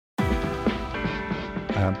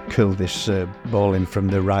curled this ball in from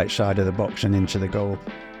the right side of the box and into the goal.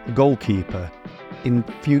 The goalkeeper, in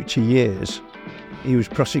future years, he was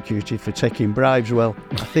prosecuted for taking bribes. Well,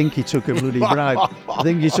 I think he took a bloody bribe. I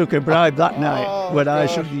think he took a bribe that night when I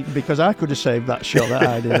should, because I could have saved that shot that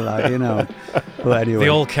I did, But anyway. They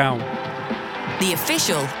all count. The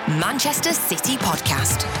official Manchester City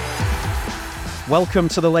podcast. Welcome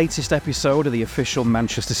to the latest episode of the official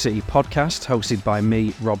Manchester City podcast, hosted by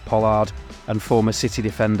me, Rob Pollard, and former City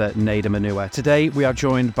defender Nedum Onuoha. Today we are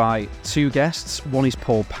joined by two guests. One is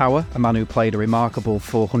Paul Power, a man who played a remarkable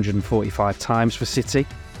 445 times for City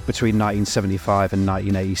between 1975 and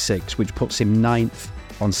 1986, which puts him ninth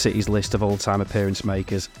on City's list of all-time appearance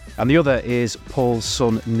makers. And the other is Paul's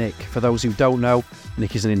son, Nick. For those who don't know,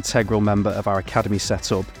 Nick is an integral member of our academy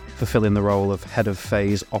setup, fulfilling the role of head of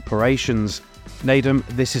phase operations. Nedum,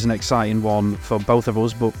 this is an exciting one for both of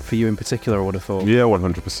us, but for you in particular, I would have thought. Yeah,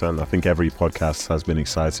 100%. I think every podcast has been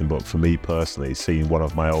exciting, but for me personally, seeing one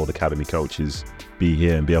of my old academy coaches be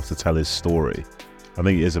here and be able to tell his story, I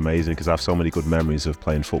think it is amazing because I have so many good memories of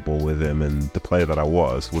playing football with him, and the player that I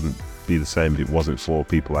was wouldn't be the same if it wasn't for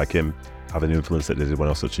people like him having the influence that they did when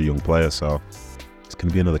I was such a young player. So it's going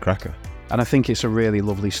to be another cracker. And I think it's a really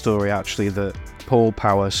lovely story, actually, that Paul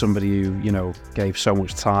Power, somebody who, gave so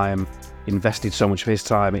much time, invested so much of his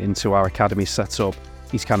time into our academy setup,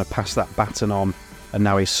 he's kind of passed that baton on, and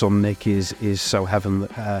now his son Nick is so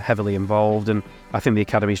heavily involved. And I think the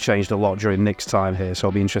academy's changed a lot during Nick's time here, so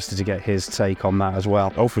I'll be interested to get his take on that as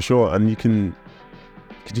well. Oh, for sure. And you can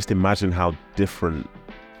just imagine how different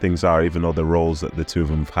things are, even though the roles that the two of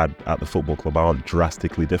them have had at the football club aren't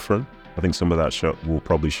drastically different. I think some of that will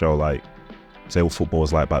probably show, say what football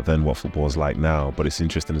was like back then, what football is like now. But it's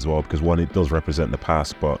interesting as well because, one, it does represent the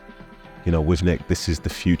past, but with Nick, this is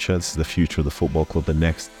the future. This is the future of the football club, the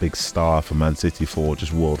next big star for Man City, for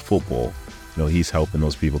just world football. He's helping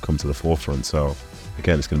those people come to the forefront. So,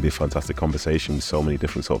 again, it's going to be a fantastic conversation with so many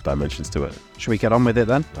different sort of dimensions to it. Should we get on with it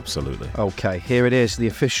then? Absolutely. Okay, here it is, the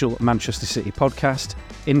official Manchester City podcast,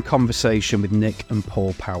 in conversation with Nick and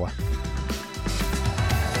Paul Power.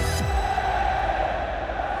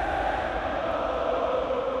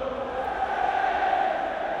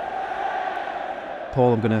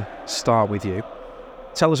 Paul, I'm going to start with you.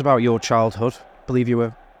 Tell us about your childhood. I believe you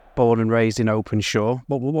were born and raised in Openshaw.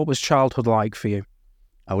 What was childhood like for you?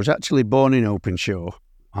 I was actually born in Openshaw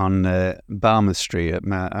on Barmouth Street at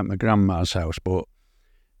my grandma's house, but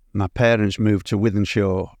my parents moved to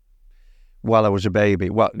Wythenshawe while I was a baby.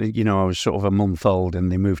 I was sort of a month old, and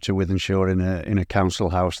they moved to Wythenshawe in a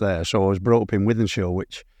council house there. So I was brought up in Wythenshawe,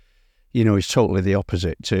 which is totally the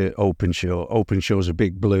opposite to Openshaw. Openshaw's a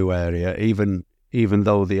big blue area, even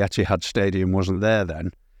though the Etihad Stadium wasn't there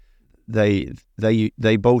then.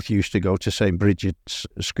 They both used to go to St Bridget's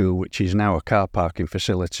School, which is now a car parking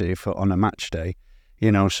facility on a match day.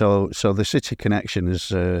 So the City connection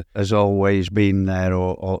has always been there,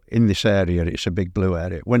 or in this area, it's a big blue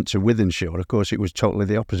area. Went to Wythenshawe, of course, it was totally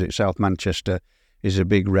the opposite. South Manchester is a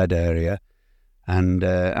big red area, and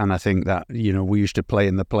I think that we used to play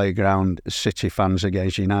in the playground, City fans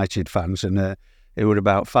against United fans, and it was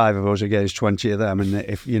about 5 of us against 20 of them, and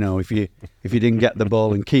if you didn't get the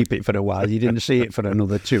ball and keep it for a while, you didn't see it for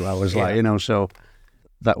another 2 hours. So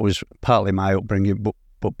that was partly my upbringing.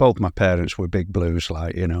 But both my parents were big blues.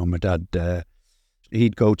 My dad,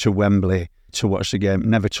 he'd go to Wembley to watch the game.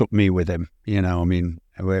 Never took me with him. We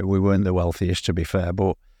weren't the wealthiest, to be fair.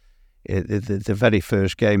 But the very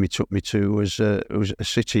first game he took me to was a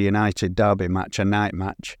City United derby match, a night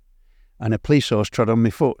match, and a police horse trod on my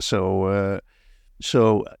foot.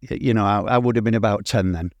 So, I would have been about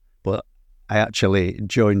 10 then, but I actually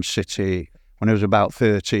joined City when I was about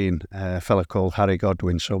 13. A fella called Harry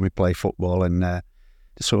Godwin saw me play football and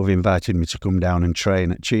sort of invited me to come down and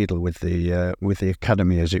train at Cheadle with the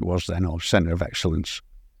academy, as it was then, or Centre of Excellence.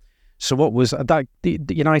 So what was that, the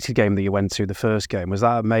United game that you went to, the first game, was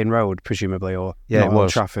that at Main Road, presumably, or yeah, it was. Old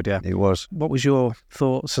Trafford, yeah? It was. What was your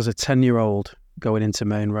thoughts as a 10-year-old going into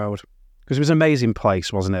Main Road? Because it was an amazing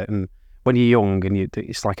place, wasn't it? And when you're young, and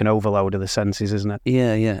it's like an overload of the senses, isn't it?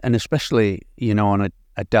 Yeah, and especially on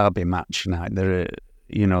a derby match night, there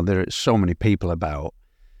are so many people about,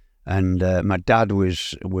 and my dad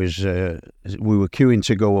was we were queuing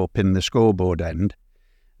to go up in the scoreboard end,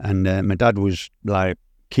 and my dad was like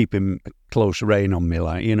keeping close rein on me,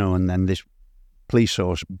 and then this police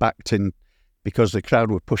horse backed in because the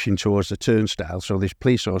crowd were pushing towards the turnstile, so this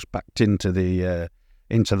police horse backed into the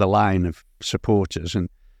line of supporters and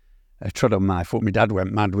trod on my foot. My dad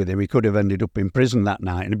went mad with him. He could have ended up in prison that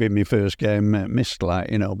night, and it'd been my first game missed, but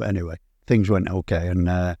anyway, things went okay,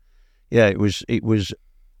 and it was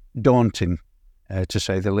daunting to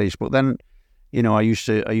say the least. But then, I used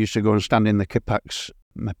to go and stand in the Kippax.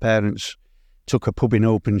 My parents took a pub in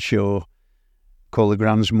Openshaw called the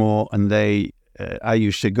Gransmore, and I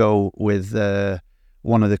used to go with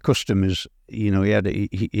one of the customers. He had a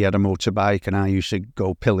motorbike, and I used to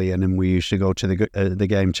go pillion, and we used to go to the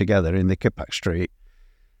game together in the Kippax Street,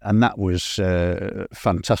 and that was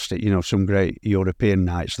fantastic. Some great European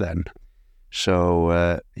nights then.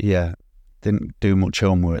 So didn't do much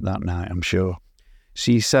homework that night, I'm sure.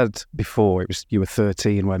 So you said before you were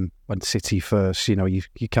 13 when City first, you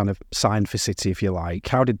kind of signed for City, if you like.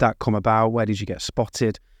 How did that come about? Where did you get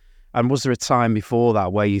spotted? And was there a time before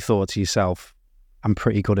that where you thought to yourself, I'm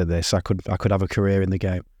pretty good at this, I could have a career in the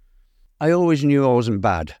game? I always knew I wasn't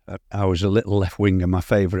bad. I was a little left winger. My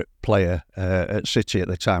favourite player at City at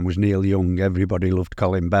the time was Neil Young. Everybody loved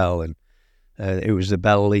Colin Bell, and it was the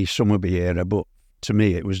Bell, Lee, Summerby era, but to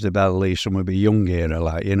me it was the Bell, Lee, Summerby, Young era,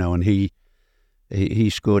 and he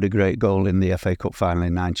scored a great goal in the FA Cup final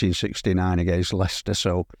in 1969 against Leicester.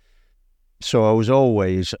 So I was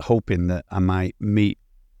always hoping that I might meet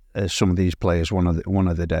some of these players one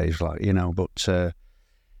of the days, But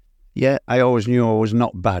I always knew I was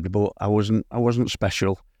not bad, but I wasn't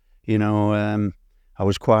special. I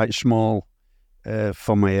was quite small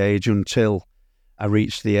for my age until I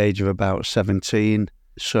reached the age of about 17.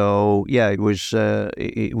 So it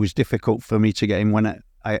was difficult for me to get in.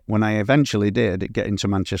 When I eventually did get into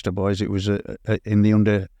Manchester Boys, it was in the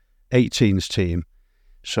under 18s team.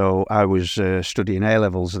 So I was studying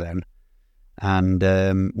A-levels then, and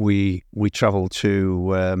we travelled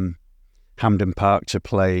to Hampden Park to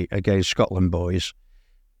play against Scotland boys,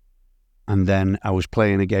 and then I was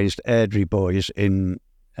playing against Airdrie boys in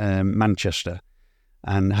Manchester,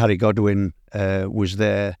 and Harry Godwin was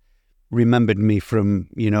there, remembered me from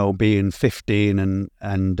being 15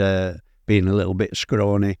 and being a little bit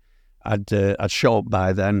scrawny. I'd shot up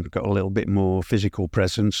by then, got a little bit more physical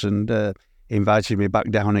presence, and he invited me back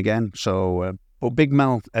down again. So, but Big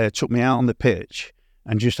Mel took me out on the pitch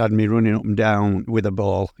and just had me running up and down with a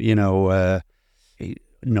ball. He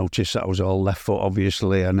noticed that I was all left foot,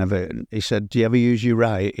 obviously. He said, do you ever use your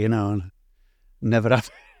right? Never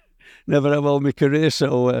have all my career.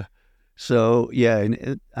 So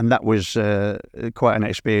and that was quite an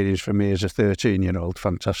experience for me as a 13-year-old.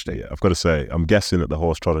 Fantastic. Yeah, I've got to say, I'm guessing that the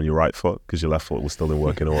horse trod on your right foot because your left foot was still in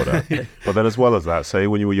working order. But then as well as that, say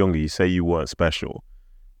when you were younger, you say you weren't special,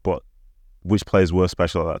 but which players were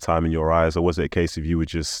special at that time in your eyes? Or was it a case of you were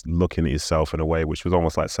just looking at yourself in a way which was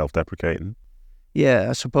almost like self-deprecating? Yeah,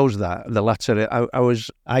 I suppose that, the latter.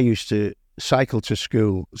 I used to cycle to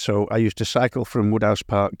school. So I used to cycle from Woodhouse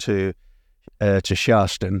Park to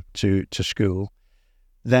Sharston to school.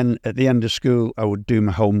 Then at the end of school, I would do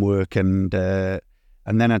my homework, and then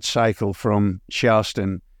I'd cycle from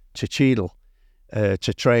Sharston to Cheadle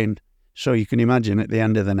to train. So you can imagine at the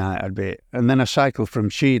end of the night and then I cycled from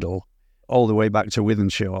Cheadle all the way back to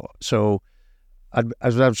Wythenshawe. So I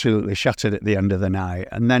was absolutely shattered at the end of the night.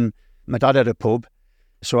 And then my dad had a pub,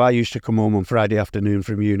 so I used to come home on Friday afternoon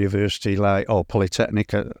from university,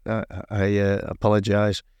 Polytechnic. I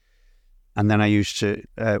apologise. And then I used to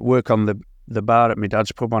work on the bar at my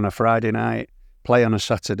dad's pub on a Friday night, play on a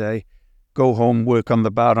Saturday, go home, work on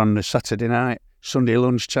the bar on the Saturday night, Sunday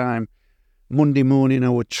lunchtime. Monday morning I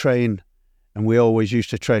would train, and we always used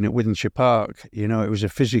to train at Wythenshawe Park. It was a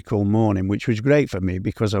physical morning, which was great for me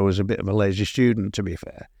because I was a bit of a lazy student, to be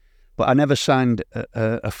fair. But I never signed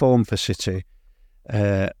a form for City,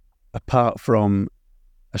 apart from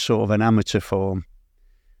a sort of an amateur form.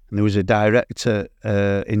 And there was a director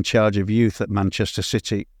in charge of youth at Manchester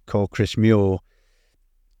City called Chris Muir,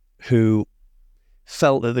 who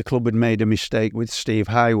felt that the club had made a mistake with Steve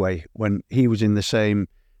Highway when he was in the same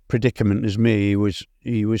predicament as me.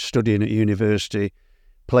 He was studying at university,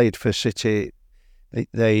 played for City.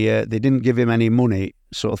 They didn't give him any money,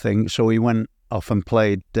 sort of thing. So he went off and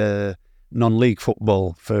played non-league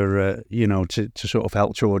football for to sort of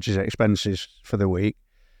help towards his expenses for the week.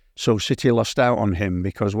 So City lost out on him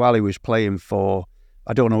because while he was playing for,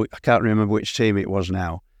 I can't remember which team it was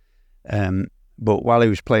now, but while he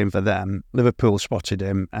was playing for them, Liverpool spotted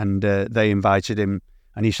him and they invited him,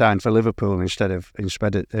 and he signed for Liverpool instead of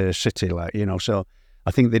City, So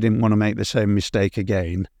I think they didn't want to make the same mistake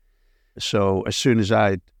again. So as soon as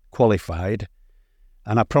I qualified,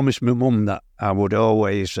 and I promised my mum that I would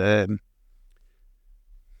always,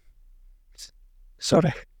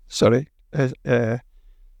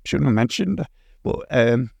 shouldn't have mentioned, but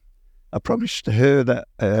I promised her that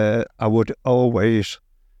I would always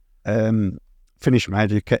finish my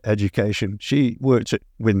education. She worked at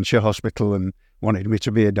Wythenshawe Hospital and wanted me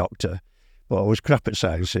to be a doctor, but I was crap at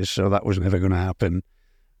sciences, so that was never going to happen.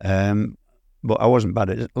 But I wasn't bad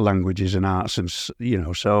at languages and arts, and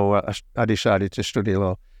so I decided to study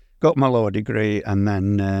law. Got my law degree, and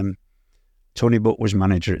then Tony Butt was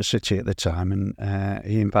manager at City at the time, and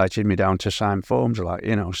he invited me down to sign forms,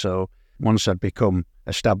 So once I'd become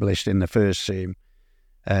established in the first team,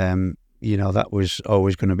 that was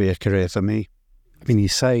always going to be a career for me. I mean, you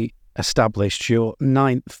say established, you're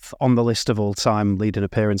 9th on the list of all-time leading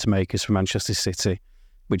appearance makers for Manchester City,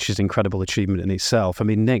 which is an incredible achievement in itself. I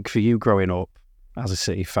mean, Nick, for you growing up as a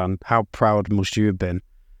City fan, how proud must you have been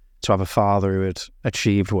to have a father who had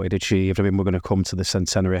achieved what he'd achieved? I mean, we're going to come to the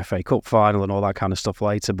centenary FA Cup final and all that kind of stuff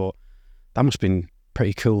later, but that must have been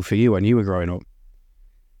pretty cool for you when you were growing up.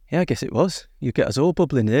 Yeah, I guess it was. You get us all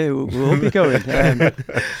bubbling here. We'll all be going.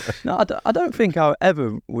 No, I don't think I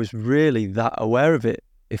ever was really that aware of it,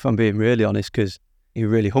 if I'm being really honest, because you're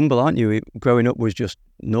really humble, aren't you? Growing up was just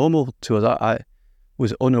normal to us. I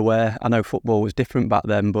was unaware. I know football was different back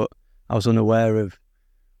then, but I was unaware of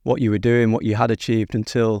what you were doing, what you had achieved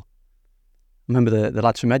until... I remember the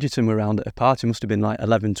lads from Edgerton were around at a party, must have been like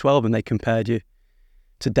 11, 12, and they compared you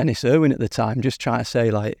to Dennis Irwin at the time, just trying to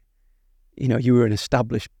say like, you were an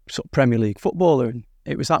established sort of Premier League footballer. And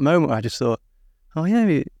it was that moment where I just thought, oh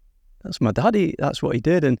yeah, that's my daddy, that's what he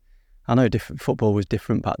did. And I know football was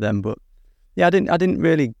different back then, but yeah, I didn't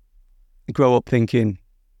really grow up thinking,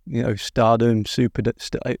 stardom,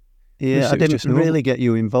 Yeah, I didn't really get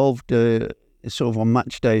you involved sort of on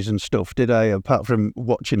match days and stuff, did I? Apart from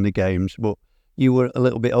watching the games, but you were a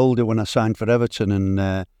little bit older when I signed for Everton,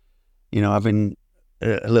 and having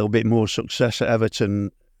a little bit more success at Everton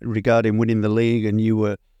regarding winning the league, and you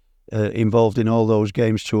were involved in all those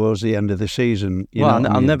games towards the end of the season.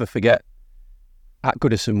 I'll never forget at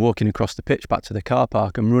Goodison walking across the pitch back to the car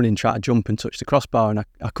park and running, trying to jump and touch the crossbar, and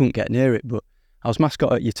I couldn't get near it, but I was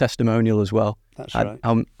mascot at your testimonial as well. That's right.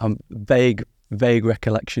 I'm vague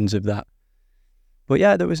recollections of that. But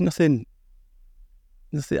yeah, there was nothing.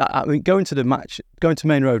 I mean, going to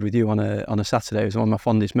Main Road with you on a Saturday was one of my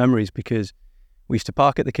fondest memories, because we used to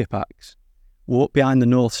park at the Kippax, walk behind the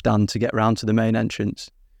north stand to get round to the main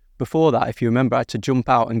entrance. Before that, if you remember, I had to jump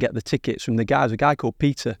out and get the tickets from a guy called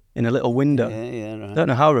Peter in a little window. Yeah, right. I don't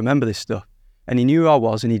know how I remember this stuff. And he knew who I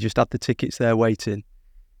was, and he just had the tickets there waiting.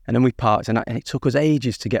 And then we parked, and it took us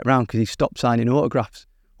ages to get round because he stopped signing autographs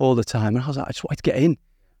all the time. And I was like, I just wanted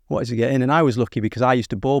to get in. And I was lucky because I used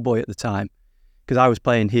to ball boy at the time, because I was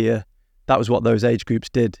playing here. That was what those age groups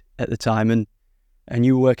did at the time. And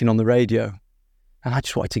you were working on the radio. And I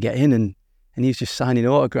just wanted to get in, and he was just signing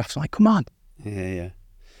autographs. I'm like, come on. Yeah.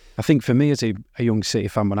 I think for me as a young City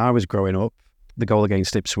fan, when I was growing up, the goal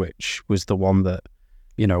against Ipswich was the one that,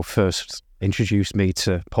 first introduced me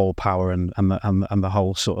to Paul Power and the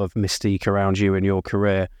whole sort of mystique around you and your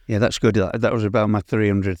career. Yeah, that's good. That was about my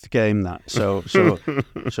 300th game. So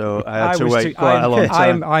I had to wait quite a long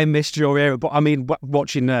time. I missed your era, but I mean,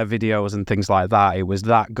 watching videos and things like that, it was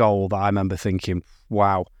that goal that I remember thinking,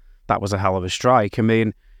 wow, that was a hell of a strike. I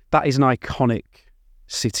mean, that is an iconic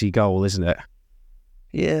City goal, isn't it?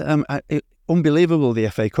 Yeah, unbelievable, the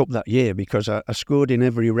FA Cup that year, because I scored in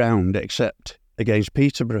every round except against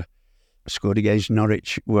Peterborough. I scored against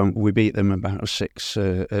Norwich when we beat them about 6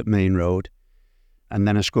 at Main Road. And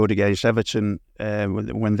then I scored against Everton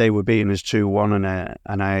when they were beating us 2-1,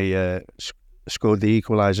 and I scored the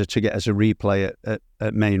equaliser to get us a replay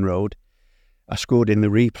at Main Road. I scored in the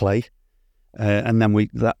replay, and then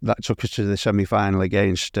that took us to the semi-final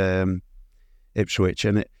against Ipswich.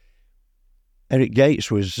 And Eric Gates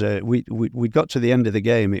was, we got to the end of the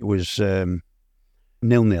game, it was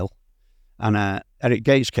 0-0. And Eric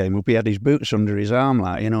Gates came up, he had his boots under his arm,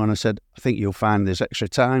 and I said, I think you'll find there's extra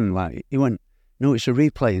time. He went, no, it's a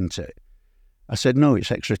replay, isn't it? I said, no,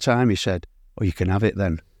 it's extra time. He said, oh, you can have it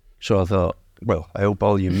then. So I thought, well, I hope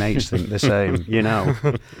all your mates think the same,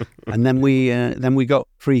 And then we got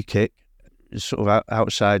free kick, sort of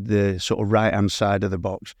outside the sort of right-hand side of the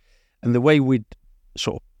box. And the way we'd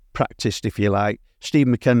sort of practiced, if you like, Steve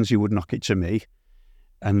McKenzie would knock it to me.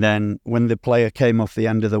 And then when the player came off the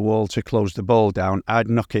end of the wall to close the ball down, I'd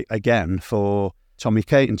knock it again for Tommy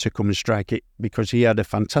Caton to come and strike it, because he had a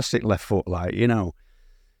fantastic left foot,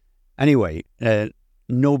 Anyway,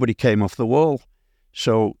 nobody came off the wall.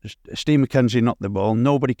 So Steve McKenzie knocked the ball.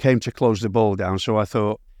 Nobody came to close the ball down. So I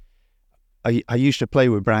thought, I used to play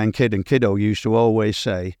with Brian Kidd, and Kiddo used to always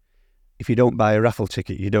say, if you don't buy a raffle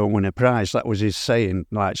ticket, you don't win a prize. That was his saying.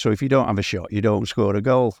 So if you don't have a shot, you don't score a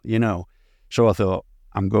goal, So I thought,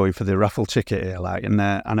 I'm going for the raffle ticket here, and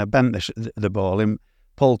I bent the ball in.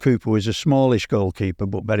 Paul Cooper was a smallish goalkeeper,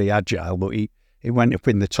 but very agile, but he went up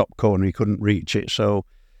in the top corner, he couldn't reach it. So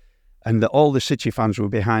and all the City fans were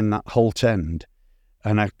behind that Holt end.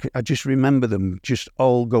 And I just remember them just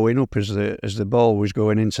all going up as the ball was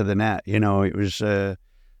going into the net. You know, it was a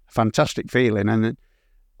fantastic feeling. And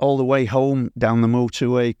all the way home down the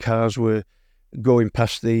motorway, cars were going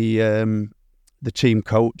past the team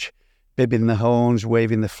coach, bibbing the horns,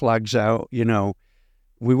 waving the flags out. You know,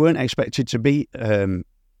 we weren't expected to beat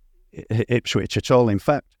Ipswich at all. In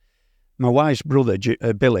fact, my wife's brother,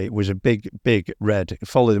 Billy, was a big red.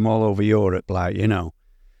 Followed them all over Europe, like, you know.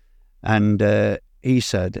 And he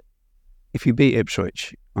said, if you beat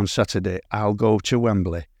Ipswich on Saturday, I'll go to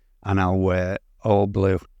Wembley and I'll wear all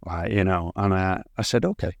blue, like, you know. And I said,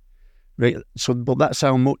 okay. So, but that's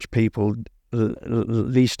how much people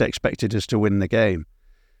least expected us to win the game.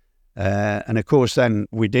 And of course, then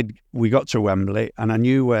we got to Wembley, and I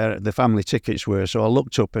knew where the family tickets were. So I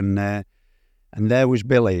looked up, and there was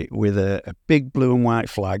Billy with a big blue and white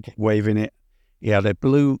flag, waving it. He had a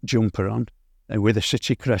blue jumper on with a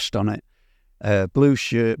City crest on it. Blue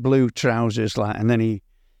shirt, blue trousers, like, and then he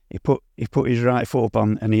put his right foot up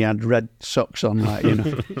on, and he had red socks on, like, you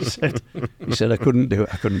know. he said I couldn't do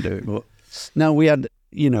it. But now we had,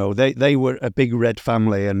 you know, they were a big red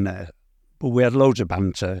family, and but we had loads of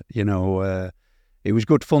banter, you know. It was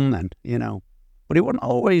good fun then, you know. But it wasn't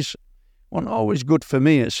always good for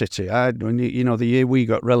me at City. You know, the year we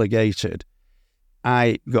got relegated,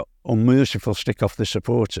 I got unmerciful stick off the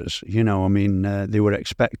supporters. You know, I mean, they were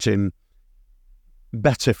expecting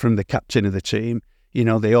better from the captain of the team. You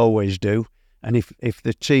know, they always do. And if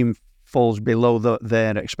the team falls below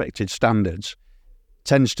their expected standards,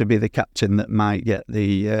 tends to be the captain that might get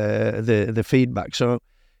the feedback. So,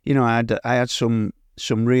 you know, I had some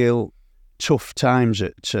real tough times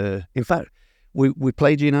at. In fact, we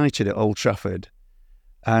played United at Old Trafford,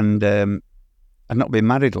 and I'd not been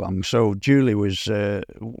married long, so Julie was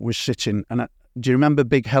sitting. And do you remember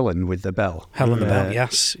Big Helen with the bell? Helen the Bell,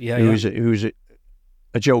 yes, yeah. Who was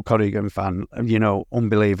a Joe Corrigan fan, you know,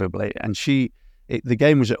 unbelievably. And the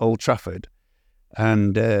game was at Old Trafford,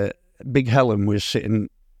 and Big Helen was sitting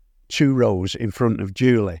 2 rows in front of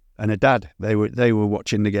Julie and her dad. They were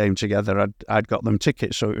watching the game together. I'd got them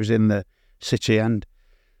tickets, so it was in the City end,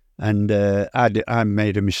 and I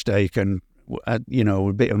made a mistake, and you know,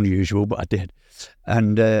 a bit unusual, but I did.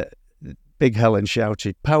 And Big Helen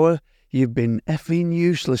shouted, "Power, you've been effing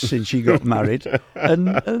useless since you got married."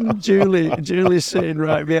 and Julie's sitting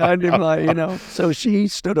right behind him, like, you know. So she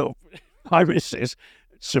stood up, my missus,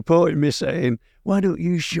 supporting me, saying, "Why don't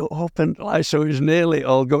you shut up?" And like, so it was nearly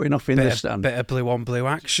all going off in the stand. Bit of blue on blue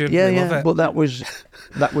action. Yeah, we yeah. love it. But that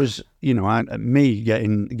was you know, me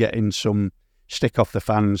getting some stick off the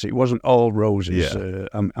fans. It wasn't all roses,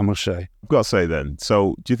 I must say. I've got to say then,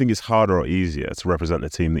 so do you think it's harder or easier to represent the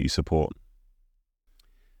team that you support?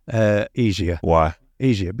 Easier. Why?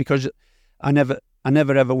 Easier, because I never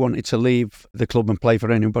ever wanted to leave the club and play for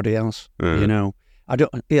anybody else. You know,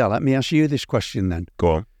 let me ask you this question then.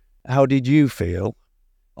 Go on. How did you feel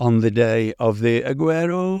on the day of the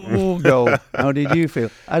Aguero goal? How did you feel?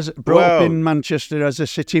 As brought up in Manchester as a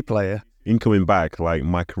City player. In coming back, like,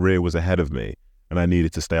 my career was ahead of me, and I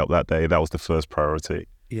needed to stay up that day. That was the first priority.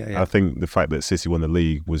 Yeah. I think the fact that City won the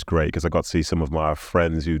league was great, because I got to see some of my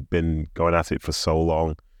friends who'd been going at it for so long.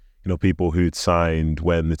 You know, people who'd signed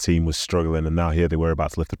when the team was struggling, and now here they were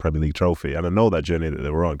about to lift the Premier League trophy. And I know that journey that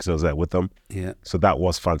they were on because I was there with them. Yeah. So that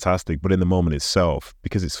was fantastic. But in the moment itself,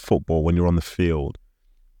 because it's football, when you're on the field,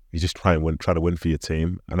 you just try to win for your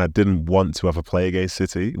team. And I didn't want to ever play against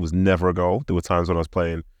City. It was never a goal. There were times when I was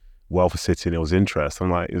playing well for City and it was interest. I'm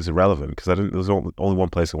like, it was irrelevant, because there was only one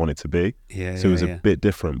place I wanted to be. So it was a bit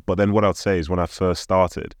different. But then what I'd say is, when I first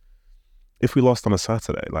started, if we lost on a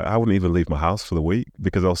Saturday, like, I wouldn't even leave my house for the week,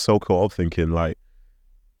 because I was so caught up thinking, like,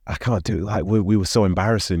 I can't do it. Like, we were so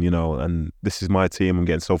embarrassing, you know, and this is my team. I'm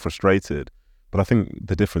getting so frustrated. But I think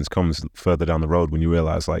the difference comes further down the road when you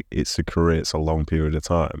realise, like, it's a career, it's a long period of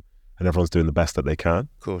time, and everyone's doing the best that they can.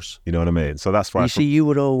 Of course. You know what I mean? So that's right. You see, you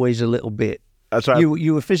were always a little bit.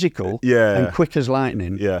 You were physical, and quick as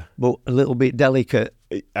lightning, but a little bit delicate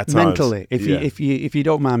at times, mentally. If you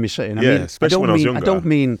don't mind me saying, I mean, especially when I was younger. I don't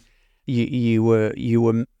mean you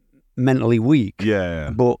were mentally weak.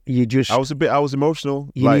 But you just. I was emotional.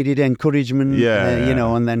 You needed encouragement. You Yeah.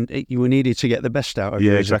 know, and then you needed to get the best out of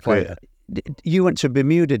you as a player. You went to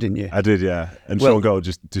Bermuda, didn't you? I did, yeah. And Sean Gold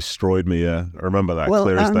just destroyed me, yeah. I remember that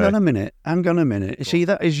clear as day. Hang on a minute. See,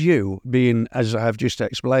 that is you being, as I've just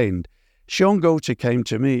explained. Sean Goater came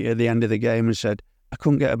to me at the end of the game and said, I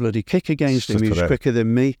couldn't get a bloody kick against him. He was quicker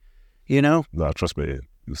than me, you know? No, trust me, it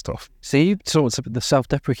was tough. See, you talked about the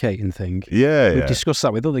self-deprecating thing. Yeah. We've discussed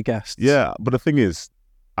that with other guests. Yeah, but the thing is,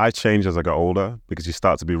 I changed as I got older because you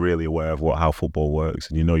start to be really aware of how football works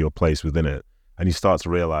and you know your place within it. And you start to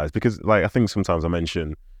realise, because like I think sometimes I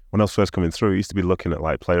mention when I was first coming through, I used to be looking at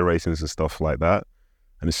like player ratings and stuff like that.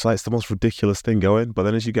 And it's like, it's the most ridiculous thing going. But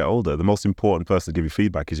then as you get older, the most important person to give you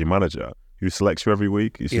feedback is your manager, who selects you every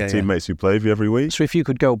week. It's your teammates who play with you every week. So if you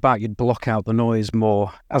could go back, you'd block out the noise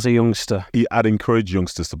more as a youngster. I'd encourage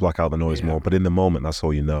youngsters to block out the noise more, but in the moment, that's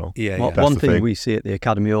all you know. One thing we see at the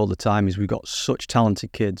academy all the time is we've got such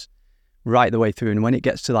talented kids right the way through. And when it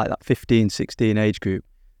gets to like that 15, 16 age group,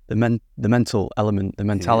 the mental element, the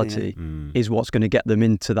mentality is what's going to get them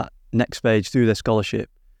into that next stage through their scholarship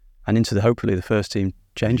and into hopefully the first team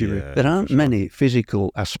changing room. There aren't many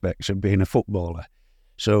physical aspects of being a footballer.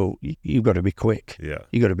 So you've got to be quick. Yeah.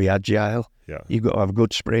 You've got to be agile. Yeah. You've got to have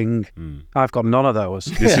good spring. I've got none of those.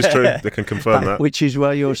 This is true. They can confirm that. Which is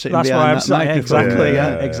why you're sitting That's why behind I'm that saying microphone. exactly.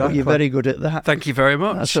 Yeah, Exactly. You're very good at that. Thank you very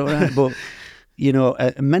much. That's all right.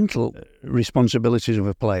 But, mental responsibilities of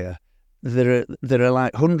a player, there are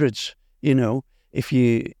like hundreds, if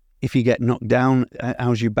you get knocked down,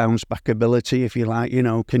 how's your bounce back ability? If you like,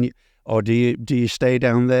 can you, or do you stay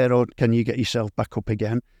down there, or can you get yourself back up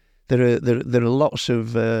again? There are lots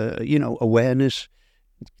of awareness.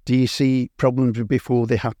 Do you see problems before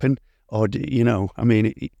they happen, or that's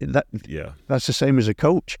the same as a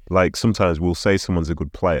coach. Like sometimes we'll say someone's a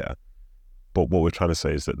good player, but what we're trying to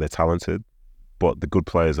say is that they're talented. But the good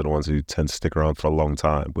players are the ones who tend to stick around for a long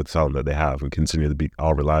time with the talent that they have and continue to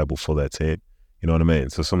are reliable for their team. You know what I mean?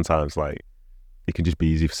 So sometimes like it can just be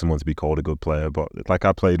easy for someone to be called a good player. But like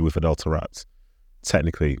I played with Adel Taarabt,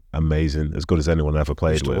 technically amazing, as good as anyone ever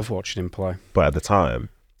played with. I love watching him play. But at the time,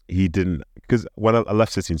 he didn't, because when I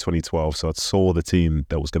left City in 2012, so I saw the team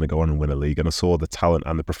that was going to go on and win a league, and I saw the talent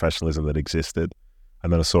and the professionalism that existed.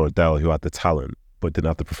 And then I saw Adel, who had the talent but didn't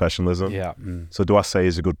have the professionalism. Yeah. So do I say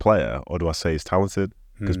he's a good player, or do I say he's talented?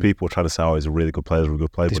 Because people are trying to say, oh, he's a really good player, he's a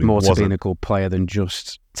good player. There's but more he to wasn't. being a good player than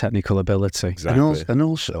just technical ability. Exactly. And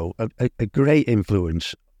also a great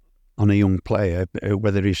influence on a young player,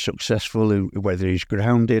 whether he's successful, whether he's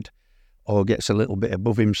grounded or gets a little bit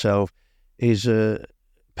above himself, is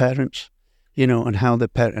parents, and how the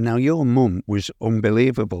parent. Now, your mum was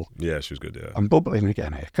unbelievable. Yeah, she was good, yeah. I'm bubbling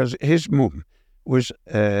again here, because his mum was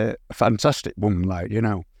a fantastic woman,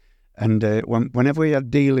 and whenever we had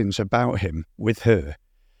dealings about him with her,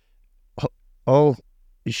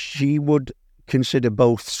 she would consider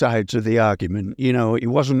both sides of the argument. It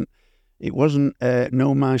wasn't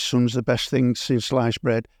no, my son's the best thing since sliced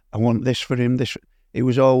bread, I want this for him, this. It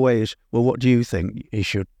was always, well, what do you think he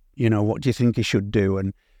should, what do you think he should do?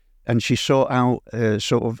 And she sought out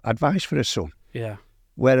sort of advice for her son. Yeah.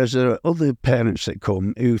 Whereas there are other parents that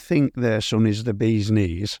come who think their son is the bee's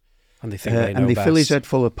knees, And they think they know and they best. fill his head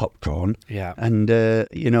full of popcorn. Yeah. And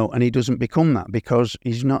and he doesn't become that because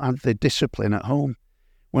he's not had the discipline at home.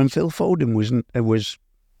 When Phil Foden was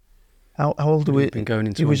how old were we? Been going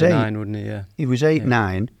into he was 9, eight. wouldn't he? Yeah. He was 8,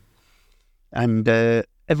 9, and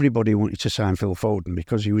everybody wanted to sign Phil Foden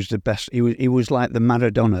because he was the best. He was like the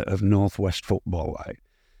Maradona of Northwest football. Like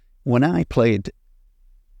when I played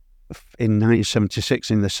in 1976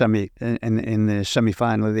 in the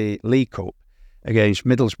semi-final of the League Cup against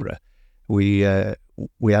Middlesbrough, we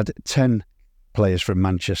had 10 players from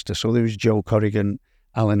Manchester. So there was Joe Corrigan,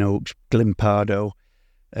 Alan Oakes, Glyn Pardo,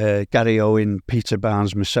 Gary Owen, Peter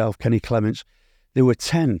Barnes, myself, Kenny Clements. There were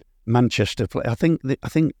 10 Manchester players. I think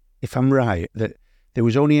if I'm right, that there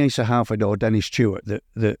was only Asa Halford or Dennis Stewart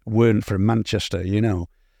that weren't from Manchester.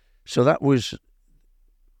 So that was,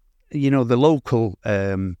 the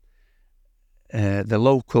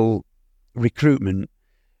local recruitment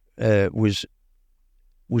was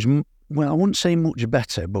well, I wouldn't say much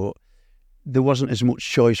better, but there wasn't as much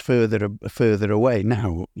choice further away.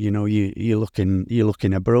 Now, you're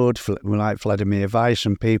looking abroad, like Vladimir Weiss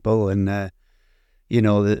and people, and that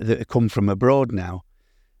come from abroad now.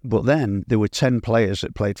 But then there were 10 players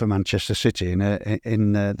that played for Manchester City in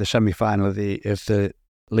the semi-final of the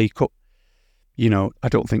League Cup. I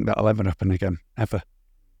don't think that'll ever happen again, ever.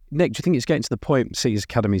 Nick, do you think it's getting to the point City's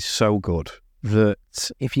academy is so good that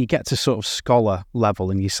if you get to sort of scholar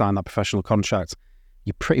level and you sign that professional contract,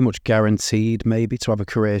 you're pretty much guaranteed maybe to have a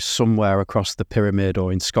career somewhere across the pyramid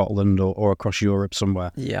or in Scotland or across Europe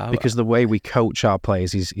somewhere? Yeah. Because the way we coach our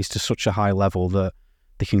players is to such a high level that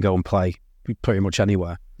they can go and play pretty much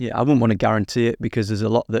anywhere. Yeah, I wouldn't want to guarantee it because there's a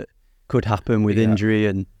lot that could happen with injury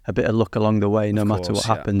and a bit of luck along the way, no matter what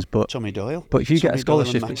happens. But Tommy Doyle. But if you get a Tommy Doyle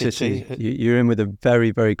scholarship and at City, McAtee. you're in with a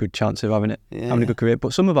very, very good chance of having a good career.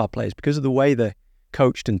 But some of our players, because of the way they're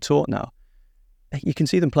coached and taught now, you can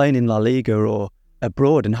see them playing in La Liga or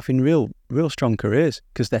abroad and having real strong careers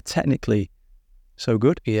because they're technically so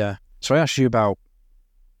good. Yeah. So I asked you about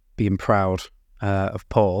being proud of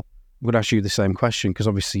Paul. I'm going to ask you the same question, because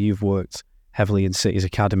obviously you've worked heavily in City's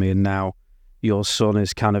academy, and now your son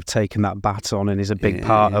has kind of taken that baton and is a big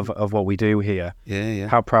part of what we do here. Yeah.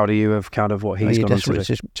 How proud are you of kind of what he's gone on to do?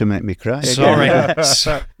 Just to make me cry. Sorry.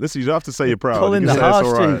 Listen, you don't have to say you're proud. Pulling You the can say it's all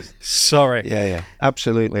heartstrings. right. Sorry. Yeah,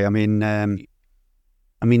 absolutely. I mean,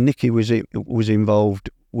 Nicky was involved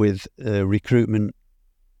with recruitment.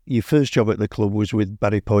 Your first job at the club was with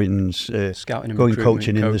Barry Poynton's Scouting and going recruitment,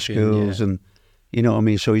 coaching in the schools, yeah. and you know what I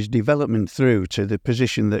mean. So his development through to the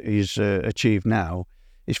position that he's achieved now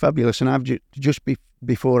is fabulous. And I've just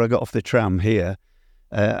before I got off the tram here,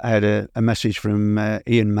 I had a message from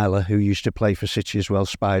Ian Mellor, who used to play for City as well.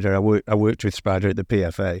 Spider. I worked with Spider at the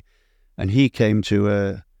PFA, and he came to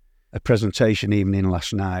a presentation evening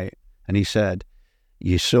last night, and he said,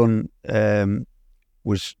 "Your son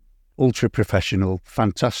was ultra professional,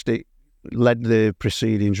 fantastic, led the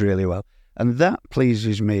proceedings really well," and that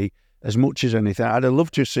pleases me as much as anything. I'd have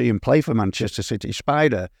loved to see him play for Manchester City.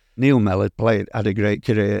 Spider, Neil Mellor had a great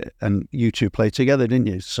career, and you two played together, didn't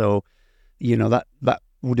you? So, you know, that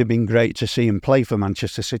would have been great to see him play for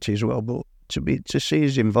Manchester City as well. But to see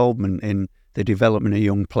his involvement in the development of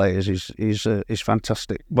young players is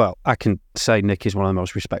fantastic. Well, I can say Nick is one of the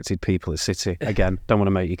most respected people at City. Again, don't want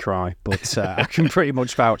to make you cry, but I can pretty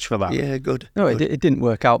much vouch for that. Yeah, good. No, good. it didn't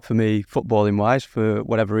work out for me footballing wise for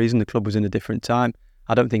whatever reason. The club was in a different time.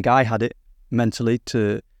 I don't think I had it mentally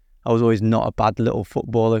I was always not a bad little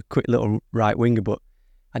footballer, quick little right winger, but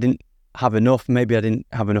I didn't have enough. Maybe I didn't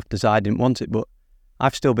have enough desire, I didn't want it, but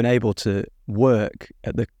I've still been able to work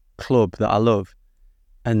at the club that I love,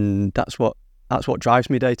 and that's what drives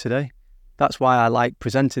me day to day. That's why I like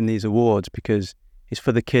presenting these awards, because it's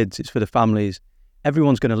for the kids, it's for the families.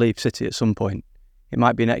 Everyone's going to leave City at some point. It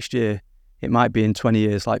might be next year, it might be in 20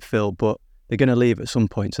 years like Phil, but they're going to leave at some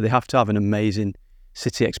point. So they have to have an amazing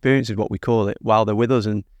City experience, is what we call it, while they're with us.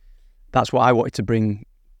 And that's what I wanted to bring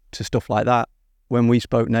to stuff like that. When we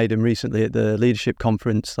spoke, Naden, recently at the leadership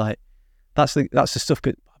conference, like that's the stuff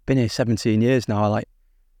that I've been here 17 years now. I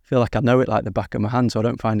feel like I know it like the back of my hand, so I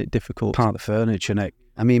don't find it difficult. Part of the furniture, Nick.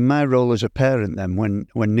 I mean, my role as a parent then, when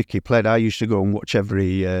Nicky played, I used to go and watch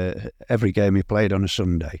every game he played on a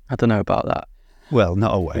Sunday. I don't know about that. Well,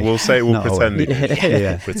 not away. We'll say we'll Not pretend. away.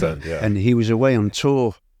 Yeah. Pretend. Yeah. And he was away on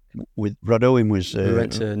tour with Rod Owen. We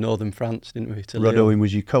went to northern France, didn't we? To Rod Lyon. Owen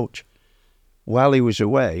was your coach. While he was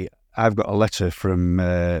away, I've got a letter from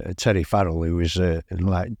Terry Farrell, who was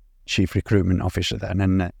like chief recruitment officer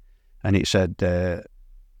then, and it said,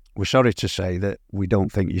 "We're sorry to say that we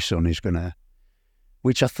don't think your son is going to,"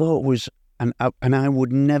 which I thought was, and I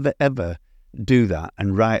would never ever do that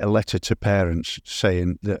and write a letter to parents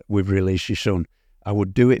saying that we've released your son. I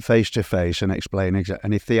would do it face to face and explain exactly.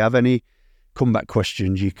 And if they have any comeback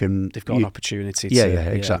questions, you can. They've got an opportunity to. Yeah,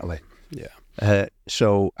 exactly. Yeah.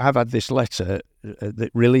 So I've had this letter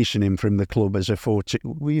releasing him from the club as a 14.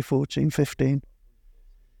 Were you 14, 15?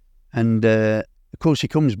 And of course he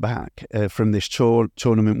comes back from this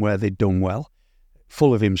tournament where they'd done well,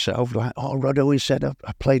 full of himself. Like, oh, Rod always said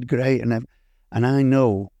I played great, and I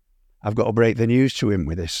know I've got to break the news to him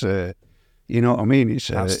with this. You know what I mean? It's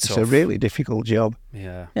a really difficult job.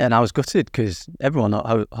 Yeah. Yeah, and I was gutted because everyone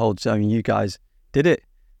holds. I mean, you guys did it.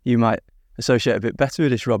 You might associate a bit better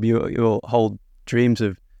with this, Rob. You all hold dreams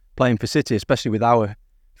of playing for City, especially with our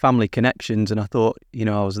family connections. And I thought,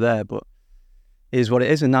 I was there, but it is what it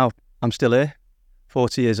is. And now I'm still here,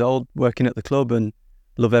 40 years old, working at the club, and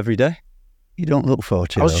love every day. You don't look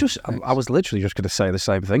 40. I was literally just going to say the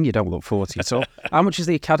same thing. You don't look 40 at all. How much has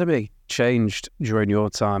the academy changed during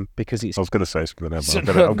your time? Because it's. I was going to say something there,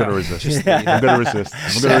 but I'm going to resist. I'm going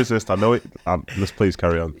to resist. I know it. Let's please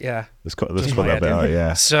carry on. Yeah. Let's cut that bit out.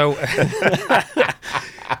 Yeah. So,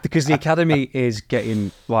 because the academy is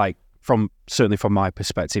getting certainly from my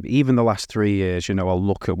perspective, even the last 3 years. I'll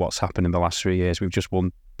look at what's happened in the last 3 years. We've just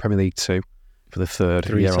won Premier League 2 for the third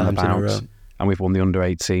year on the bounce. And we've won the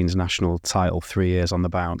under-18s national title 3 years on the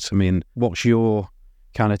bounce. I mean, what's your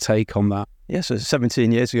kind of take on that? Yeah, so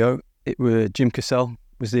 17 years ago, it was Jim Cassell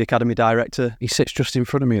was the academy director. He sits just in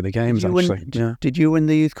front of me at the games, actually. Did you win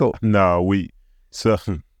the youth cup? No, so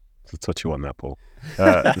to touch you on that, Paul.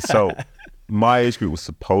 So my age group was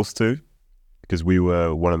supposed to, because we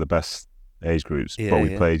were one of the best age groups, but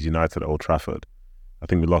we played United at Old Trafford. I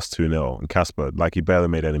think we lost 2-0, and Casper, he barely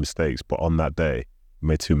made any mistakes, but on that day,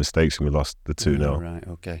 made 2 mistakes and we lost the 2-0. Oh, right,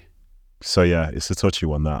 okay. So yeah, it's a touchy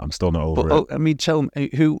one that I'm still not over it. I mean, tell me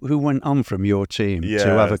who went on from your team to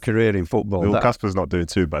have a career in football. Well, Casper's not doing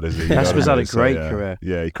too bad, is he? Casper's had a great career.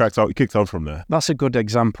 Yeah, he kicked on from there. That's a good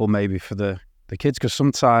example maybe for the kids, because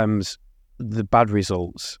sometimes the bad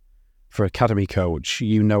results for academy coach,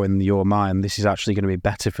 you know in your mind this is actually going to be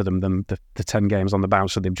better for them than the 10 games on the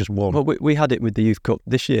bounce that they've just won. Well, we had it with the Youth Cup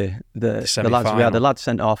this year. The lads, we had the lads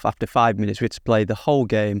sent off after 5 minutes. We had to play the whole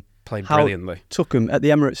game. Played brilliantly. Took them at the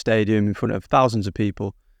Emirates Stadium in front of thousands of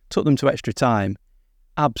people. Took them to extra time.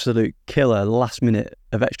 Absolute killer last minute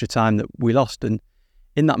of extra time that we lost. And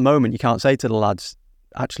in that moment, you can't say to the lads,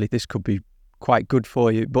 actually, this could be quite good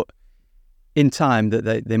for you. But in time,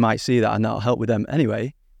 that they might see that and that'll help with them.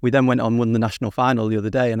 Anyway, we then went on and won the national final the other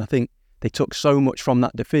day. And I think they took so much from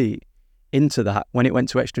that defeat into that when it went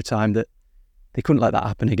to extra time that they couldn't let that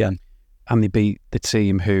happen again. And they beat the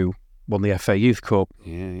team who won the FA Youth Cup.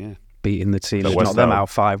 Yeah. Beating the team who West knocked them Ham. out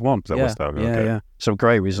 5-1. Is that West Ham? Okay. Yeah. So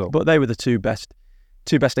great result. But they were the two best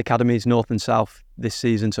academies, North and South, this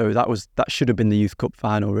season. So that should have been the Youth Cup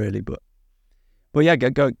final, really. But yeah,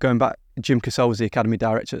 going back, Jim Cassell was the academy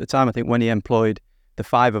director at the time. I think when he employed the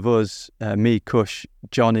 5 of us, me, Cush,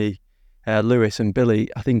 Johnny, Lewis and Billy,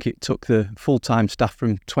 I think it took the full-time staff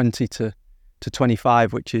from 20 to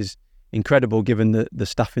 25, which is incredible given the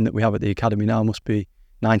staffing that we have at the academy now must be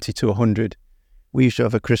 90 to 100. We used to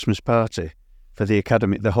have a Christmas party for the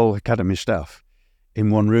academy, the whole academy staff, in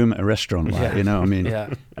one room at a restaurant, you know what I mean?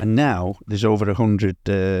 Yeah. And now there's over 100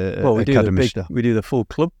 academy staff. We do the full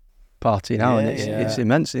club party now, and it's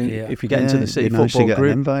immense. If you get into the City it'd be nice to football get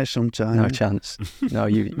group, an invite sometime. no chance. No,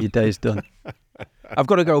 your day's done. I've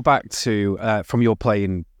got to go back to, from your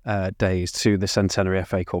playing days to the Centenary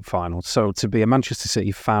FA Cup final. So to be a Manchester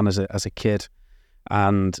City fan as a kid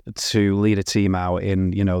and to lead a team out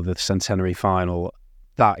in, the Centenary final,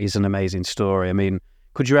 that is an amazing story. I mean,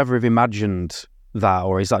 could you ever have imagined that,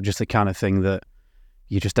 or is that just the kind of thing that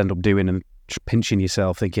you just end up doing and pinching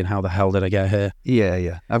yourself thinking, how the hell did I get here?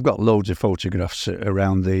 Yeah. I've got loads of photographs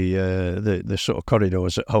around the sort of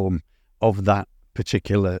corridors at home of that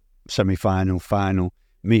particular semi-final, final,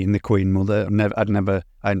 meeting the Queen Mother.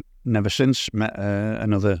 I'd never since met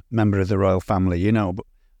another member of the royal family, but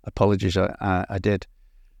apologies, I did.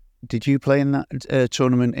 Did you play in that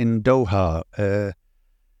tournament in Doha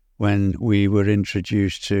when we were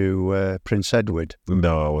introduced to Prince Edward?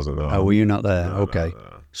 No, I wasn't there. Oh, were you not there? No, okay.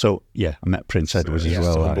 no. So, yeah, I met Prince Edward as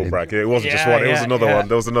well. Humble bracket. It wasn't just one, it was another one.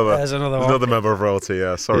 There was another member of royalty,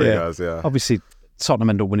 Sorry, guys, Obviously,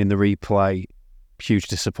 Tottenham end up winning the replay. Huge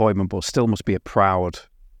disappointment, but still must be a proud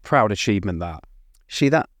achievement, that. See,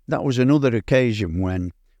 that was another occasion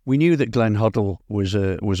when we knew that Glenn Hoddle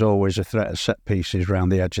was always a threat of set pieces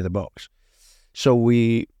round the edge of the box. So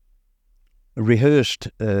we rehearsed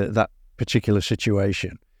that particular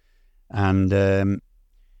situation, and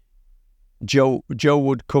Joe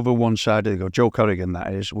would cover one side of the goal. Joe Corrigan,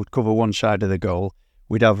 that is, would cover one side of the goal.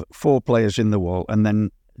 We'd have 4 players in the wall, and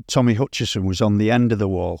then Tommy Hutchison was on the end of the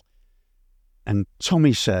wall. And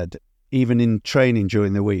Tommy said, even in training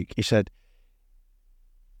during the week, he said,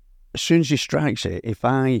 as soon as he strikes it, if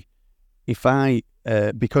I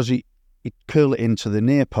because he'd curl it into the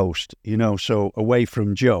near post, so away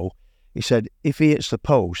from Joe, he said, if he hits the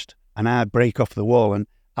post and I break off the wall, and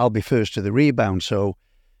I'll be first to the rebound. So,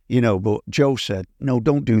 but Joe said, no,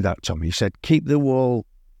 don't do that, Tommy. He said, keep the wall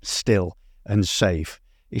still and safe.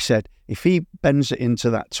 He said, if he bends it into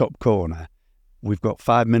that top corner, we've got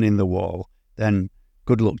 5 men in the wall, then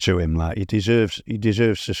good luck to him. Like, he deserves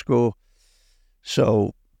to score. So,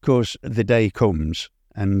 of course, the day comes,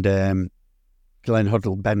 and Glenn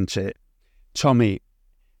Hoddle bent it. Tommy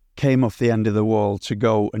came off the end of the wall to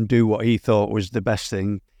go and do what he thought was the best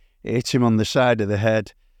thing. It hit him on the side of the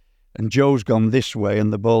head, and Joe's gone this way,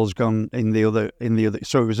 and the ball's gone in the other.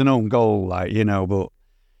 So it was an own goal, But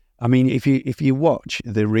I mean, if you watch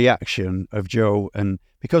the reaction of Joe, and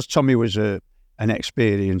because Tommy was an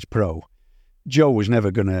experienced pro, Joe was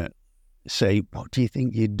never going to say, what do you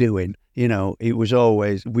think you're doing? It was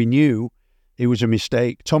always, we knew it was a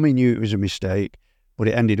mistake. Tommy knew it was a mistake, but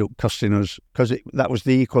it ended up costing us, because that was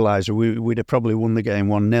the equaliser. We'd have probably won the game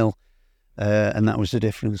 1-0, and that was the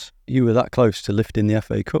difference. You were that close to lifting the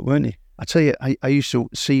FA Cup, weren't you? I tell you, I used to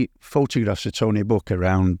see photographs of Tony Buck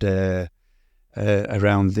around the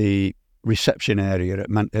reception area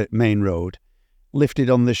at Main Road, lifted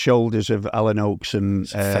on the shoulders of Alan Oakes and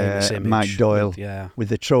Mike Doyle with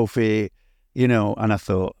the trophy, and I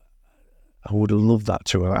thought, I would have loved that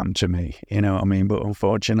to have happened to me, but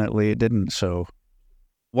unfortunately it didn't. So,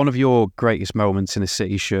 one of your greatest moments in a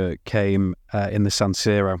City shirt came in the San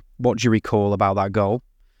Siro. What do you recall about that goal?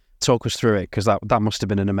 Talk us through it, because that must have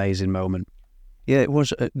been an amazing moment. Yeah, it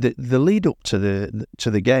was. The lead up to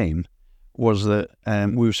the game was that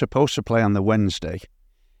we were supposed to play on the Wednesday.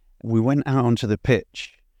 We went out onto the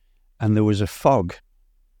pitch, and there was a fog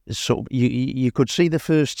So you could see the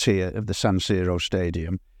first tier of the San Siro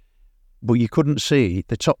Stadium, but you couldn't see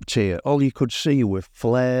the top tier. All you could see were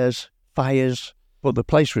flares, fires, but the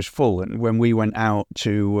place was full. And when we went out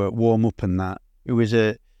to warm up and that,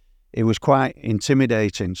 it was quite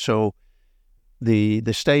intimidating. So the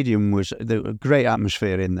stadium was a great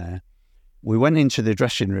atmosphere in there. We went into the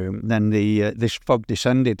dressing room, then this fog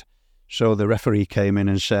descended. So the referee came in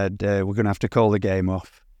and said, we're going to have to call the game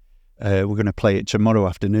off. We're going to play it tomorrow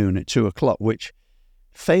afternoon at 2:00, which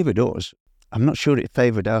favoured us. I'm not sure it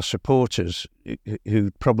favoured our supporters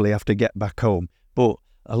who'd probably have to get back home. But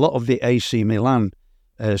a lot of the AC Milan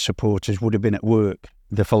supporters would have been at work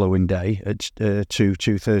the following day at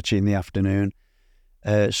 2:30 in the afternoon.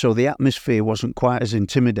 So the atmosphere wasn't quite as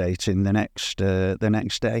intimidating the next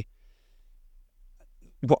day.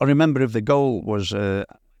 What I remember of the goal was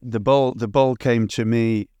the ball came to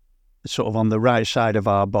me sort of on the right side of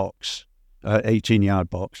our box, 18-yard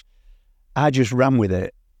box. I just ran with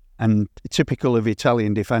it, and typical of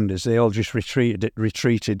Italian defenders, they all just retreated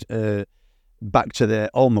back to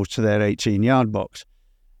almost to their 18-yard box.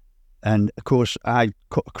 And of course, I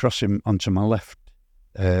cut across him onto my left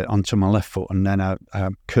foot, and then I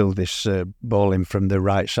curled this ball in from the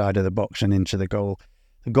right side of the box and into the goal.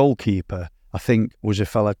 The goalkeeper, I think, was a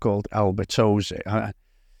fella called Albertozzi.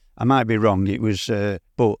 I might be wrong. It was,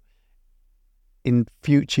 but in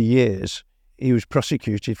future years, he was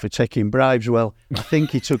prosecuted for taking bribes. Well, I think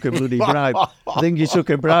he took a bloody bribe. I think he took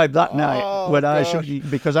a bribe that night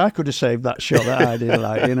because I could have saved that shot that I did,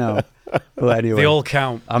 But anyway, they all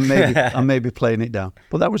count. I may be playing it down.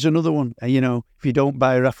 But that was another one. If you don't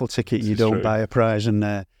buy a raffle ticket, you don't buy a prize. And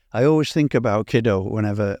I always think about Kiddo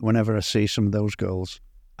whenever I see some of those goals.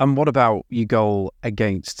 And what about your goal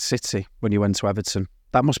against City when you went to Everton?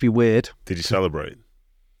 That must be weird. Did you celebrate?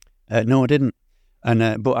 No, I didn't.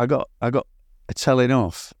 And but I got a telling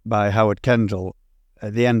off by Howard Kendall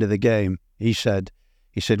at the end of the game. He said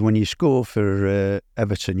when you score for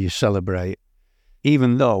Everton, you celebrate.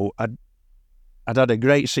 Even though I'd had a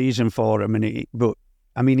great season for him, he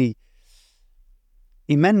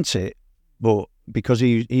meant it, but because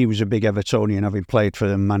he was a big Evertonian, having played for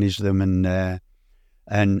them, managed them,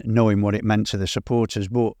 and knowing what it meant to the supporters.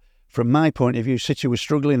 But from my point of view, City was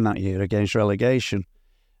struggling that year against relegation.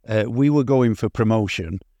 We were going for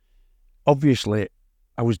promotion. Obviously,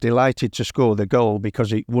 I was delighted to score the goal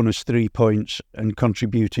because it won us 3 points and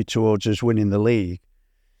contributed towards us winning the league.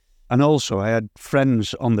 And also, I had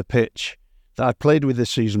friends on the pitch that I'd played with the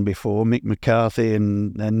season before, Mick McCarthy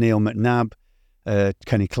and Neil McNabb,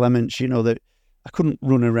 Kenny Clements, that I couldn't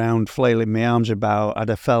run around flailing my arms about. I'd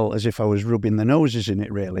have felt as if I was rubbing the noses in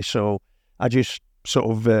it, really. So I just sort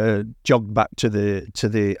of jogged back to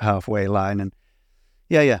the halfway line. And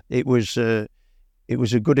it was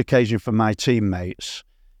a good occasion for my teammates,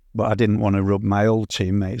 but I didn't want to rub my old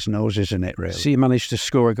teammates' noses in it, really. So you managed to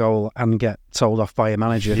score a goal and get told off by your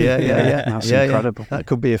manager. Yeah. That's incredible. That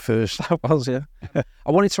could be a first. That was, yeah.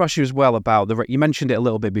 I wanted to ask you as well about you mentioned it a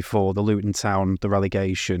little bit before, the Luton Town, the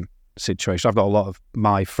relegation situation. I've got a lot of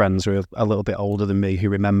my friends who are a little bit older than me who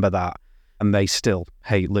remember that, and they still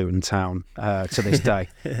hate Luton Town to this day.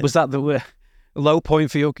 Was that the low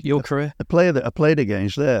point for your career? The player that I played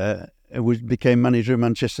against there became manager of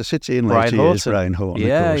Manchester City in later years, Brian Horton.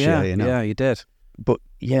 Yeah, of course, yeah, you did. But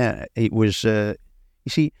yeah, it was. You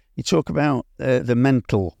see, you talk about the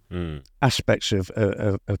mental aspects of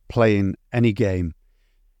playing any game.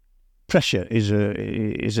 Pressure is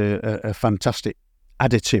a fantastic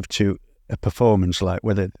additive to a performance, like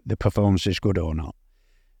whether the performance is good or not.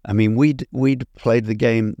 I mean, we'd played the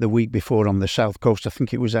game the week before on the South Coast. I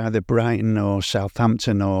think it was either Brighton or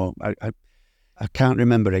Southampton, or I can't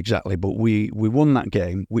remember exactly, but we won that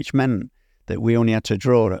game, which meant that we only had to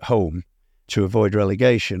draw at home to avoid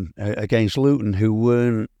relegation against Luton, who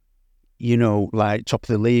weren't, like top of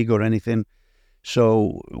the league or anything.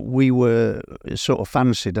 So we were sort of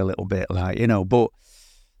fancied a little bit, but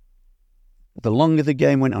the longer the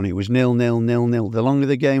game went on, it was 0-0, 0-0. The longer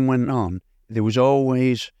the game went on, there was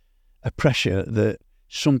always a pressure that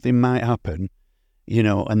something might happen,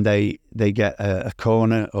 and they get a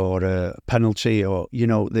corner or a penalty, or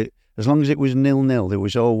as long as it was 0-0, there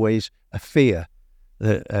was always a fear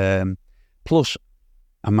that. Plus,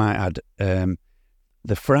 I might add,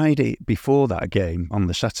 the Friday before that game on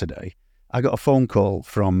the Saturday, I got a phone call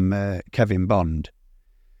from Kevin Bond,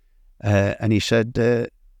 and he said,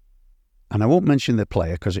 and I won't mention the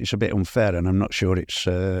player because it's a bit unfair, and I'm not sure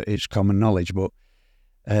it's common knowledge, but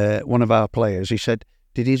one of our players, he said,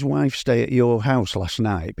 did his wife stay at your house last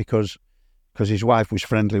night? Because his wife was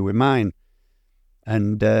friendly with mine.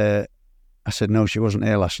 And I said, no, she wasn't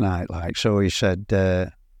here last night. So he said,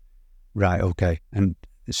 right, okay. And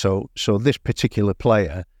so this particular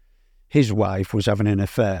player, his wife was having an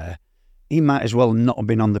affair. He might as well not have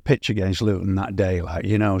been on the pitch against Luton that day, like,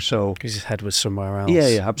 you know, so... Because his head was somewhere else.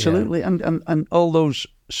 Yeah, absolutely. Yeah. And all those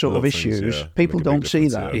sort of issues, people don't see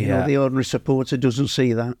that. You know, the ordinary supporter doesn't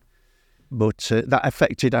see that. But that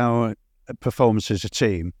affected our performance as a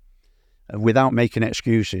team. Without making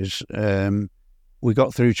excuses, we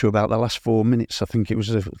got through to about the last 4 minutes. I think it was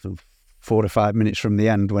 4 or 5 minutes from the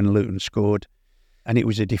end when Luton scored. And it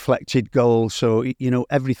was a deflected goal. So, you know,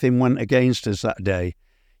 everything went against us that day.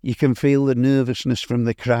 You can feel the nervousness from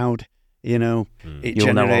the crowd, you know.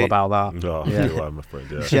 You'll know all about that. Oh, yeah. I'm afraid,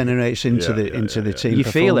 yeah. Generates into the team. You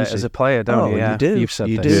feel it as a player, don't you? Yeah. You do. You've said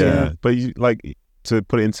you this. do. Yeah. But you, like, to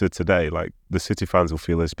put it into today, like, the City fans will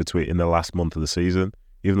feel this in the last month of the season,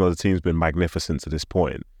 even though the team's been magnificent to this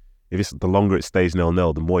point. If it's the longer it stays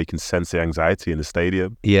 0-0, the more you can sense the anxiety in the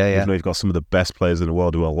stadium. Yeah. Even though you've got some of the best players in the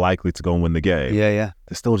world who are likely to go and win the game. Yeah.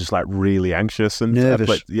 They're still just like really anxious and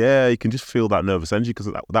nervous. You can just feel that nervous energy because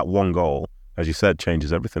that one goal, as you said,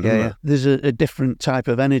 changes everything. Yeah. Doesn't it? There's a different type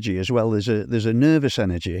of energy as well. There's a nervous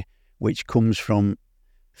energy which comes from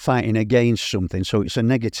fighting against something. So it's a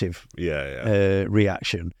negative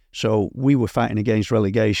reaction. So we were fighting against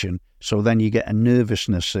relegation. So then you get a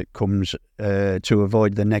nervousness that comes to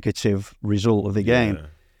avoid the negative result of the game. Yeah.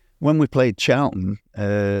 When we played Charlton,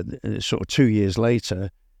 sort of 2 years later,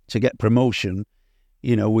 to get promotion,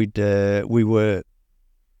 you know, we were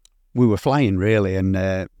flying really,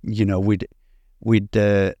 and you know, we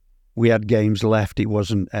had games left. It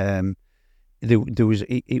wasn't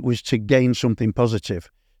it was to gain something positive.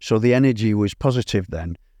 So the energy was positive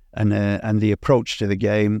then. And the approach to the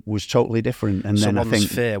game was totally different. And so then one's I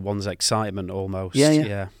think fear, one's excitement, almost.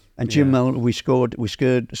 Yeah. And Jim Mel, we scored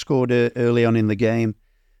early on in the game.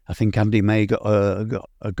 I think Andy May got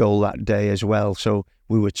a goal that day as well. So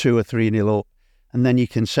we were 2 or 3-0 up, and then you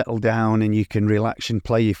can settle down and you can relax and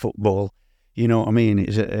play your football. You know what I mean?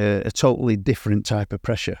 It's a totally different type of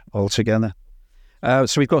pressure altogether.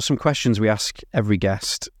 So we've got some questions we ask every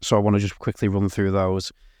guest. So I want to just quickly run through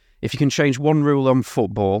those. If you can change one rule on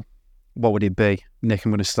football, what would it be? Nick,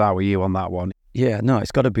 I'm going to start with you on that one. Yeah, no,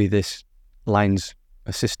 it's got to be this Lions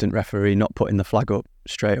assistant referee not putting the flag up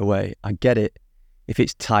straight away. I get it. If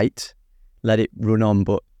it's tight, let it run on,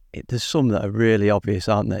 but there's some that are really obvious,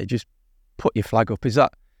 aren't they? Just put your flag up. Is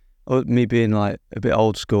that me being like a bit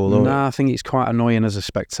old school? Or... No, I think it's quite annoying as a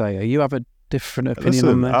spectator. You have a different opinion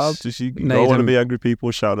on this? You don't want to be angry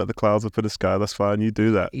people shouting at the clouds up in the sky, that's fine, you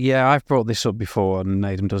do that. Yeah, I've brought this up before and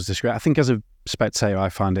Nathan does disagree. I think as a spectator I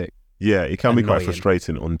find it it can be quite annoying.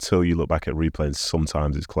 frustrating until you look back at replay and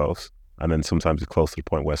sometimes it's close, and then sometimes it's close to the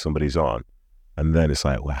point where somebody's on, and then it's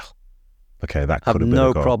like, well, okay, that could have been no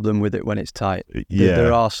a goal. problem with it when it's tight. Yeah.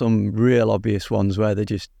 There are some real obvious ones where they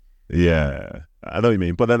just... Yeah, I know what you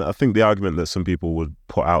mean. But then I think the argument that some people would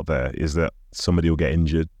put out there is that somebody will get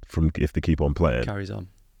injured from if they keep on playing. Carries on.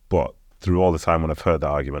 But through all the time when I've heard that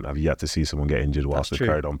argument, I've yet to see someone get injured whilst they've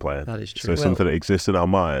carried on playing. That is true. So it's something that exists in our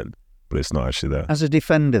mind, but it's not actually there. As a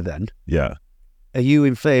defender then, Yeah. are you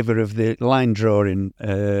in favour of the line drawing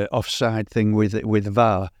offside thing with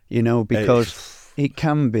VAR? You know, because it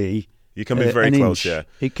can be... You can be very close, inch.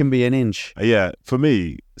 It can be an inch. Yeah, for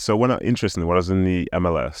me, so interestingly, when I was in the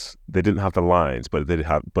MLS, they didn't have the lines, but they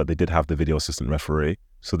did have the video assistant referee.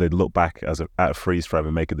 So they'd look back at a freeze frame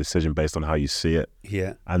and make a decision based on how you see it.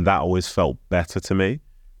 Yeah. And that always felt better to me,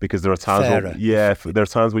 because there are times there are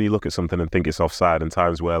times when you look at something and think it's offside, and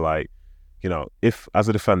times where, like, you know, if as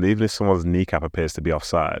a defender, even if someone's kneecap appears to be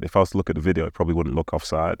offside, if I was to look at the video, it probably wouldn't look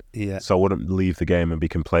offside. Yeah. So I wouldn't leave the game and be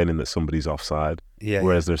complaining that somebody's offside. Yeah.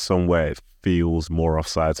 Whereas there's some way it feels more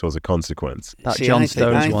offside, so as a consequence. That John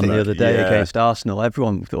Stones one the other day against Arsenal,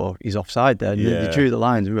 everyone thought he's offside there. And they drew the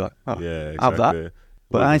lines. We were like, oh, exactly. have that.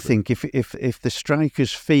 But I think if the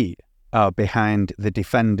striker's feet are behind the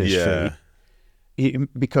defender's feet,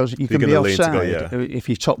 because you can be offside if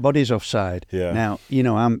your top body's offside. Yeah. Now, you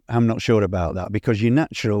know, I'm not sure about that, because your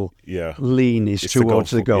natural lean is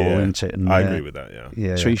towards the goal, isn't it? And, I agree with that.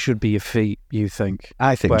 Yeah. So it should be your feet, you think?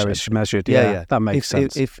 I think where so. it's measured. Yeah. That makes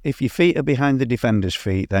sense. If your feet are behind the defender's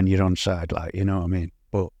feet, then you're onside. Like, you know what I mean?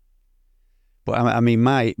 But I mean,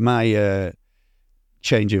 my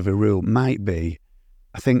change of a rule might be,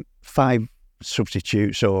 I think 5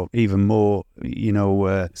 substitutes or even more. You know,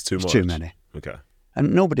 it's too many. Okay.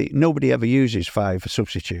 And nobody ever uses 5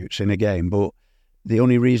 substitutes in a game, but the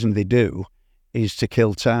only reason they do is to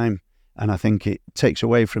kill time. And I think it takes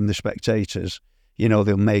away from the spectators. You know,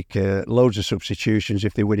 they'll make loads of substitutions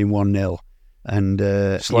if they're winning 1-0 and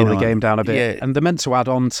slow the game down a bit. Yeah. And they're meant to add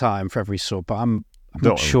on time for every sub, but I'm I'm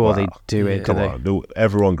not sure they do it. Come on,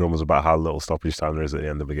 everyone grumbles about how little stoppage time there is at the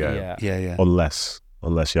end of a game. Yeah.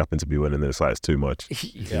 Unless you happen to be winning, it's like it's too much.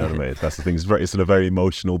 You know what I mean? That's the thing. It's a very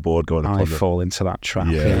emotional board going. I fall into that trap.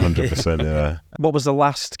 Yeah, 100%. Yeah. What was the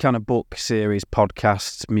last kind of book, series,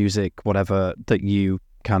 podcast, music, whatever that you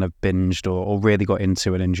kind of binged or really got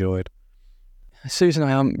into and enjoyed? Susan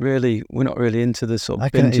and we're not really into the sort of I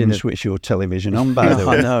can't even binging. switch your television on, by the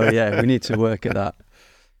way. I know, yeah, we need to work at that.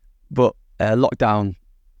 But lockdown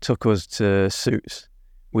took us to Suits.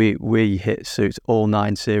 We hit Suits, all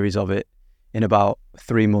 9 series of it, in about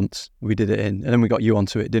 3 months. We did it in, and then we got you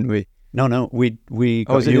onto it, didn't we? No, we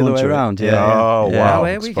got was it you the other way onto it. around? Yeah. Oh, Yeah. wow.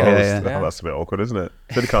 There we go. Suppose- Yeah. That's a bit awkward, isn't it?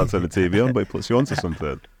 Said he can't turn the TV on, but he puts you onto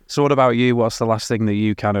something. So what about you? What's the last thing that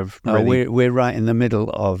you kind of really... We're right in the middle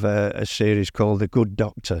of a series called The Good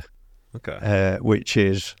Doctor, Okay. which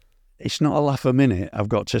is, it's not a laugh a minute, I've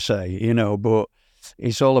got to say, but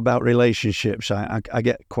it's all about relationships. I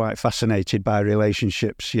get quite fascinated by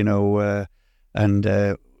relationships, and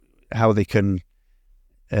how they can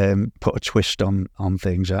put a twist on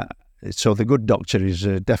things. So The Good Doctor is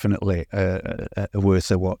definitely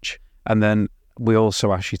worth a watch. And then we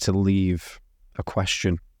also ask you to leave a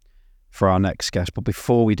question for our next guest. But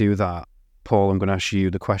before we do that, Paul, I'm going to ask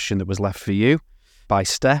you the question that was left for you by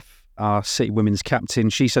Steph, our City Women's captain.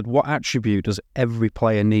 She said, what attribute does every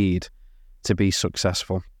player need to be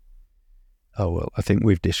successful? Oh, well, I think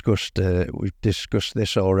we've discussed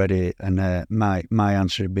this already, and my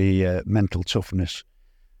answer would be mental toughness.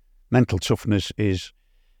 Mental toughness is,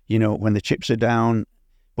 when the chips are down,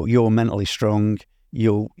 but you're mentally strong,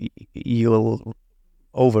 you'll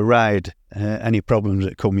override any problems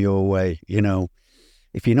that come your way.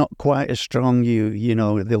 If you're not quite as strong,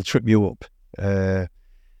 they'll trip you up.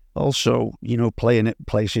 Also, playing at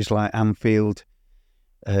places like Anfield,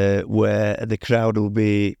 where the crowd will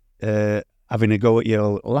be having a go at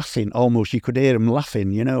you, laughing. Almost, you could hear them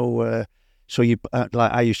laughing. So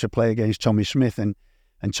like I used to play against Tommy Smith, and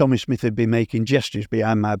Tommy Smith would be making gestures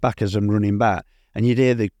behind my back as I'm running back, and you'd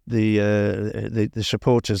hear the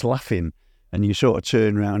supporters laughing, and you sort of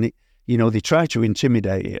turn around. They try to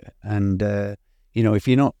intimidate you, and if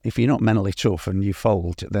you're not mentally tough and you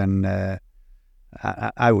fold, then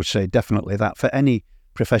I would say definitely that for any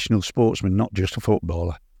professional sportsman, not just a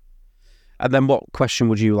footballer. And then what question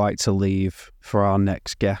would you like to leave for our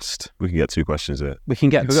next guest? We can get 2 questions here. We can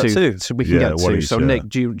get We've got 2. So we can get one 2. each, So yeah. Nick,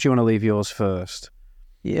 do you want to leave yours first?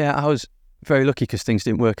 Yeah, I was very lucky because things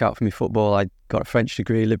didn't work out for me football. I got a French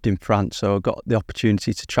degree, lived in France, so I got the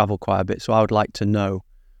opportunity to travel quite a bit. So I would like to know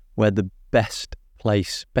where the best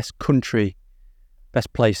place that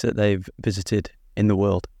they've visited in the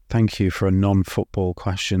world. Thank you for a non-football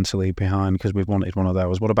question to leave behind, because we've wanted one of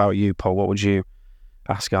those. What about you, Paul? What would you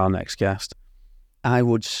ask our next guest? I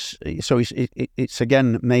would. So it's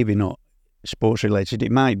again maybe not sports related.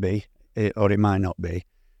 It might be, or it might not be.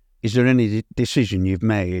 Is there any decision you've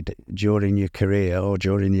made during your career or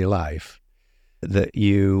during your life that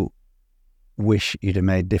you wish you'd have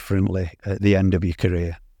made differently at the end of your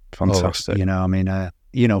career? Fantastic.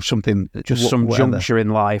 Or, something, Just some whatever. juncture in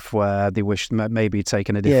life where they wished maybe you'd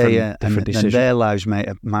taken a different decision. And their lives might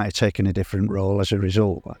have taken a different role as a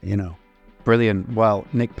result. Brilliant. Well,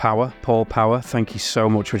 Nick Power, Paul Power, thank you so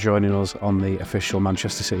much for joining us on the official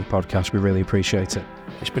Manchester City podcast. We really appreciate it.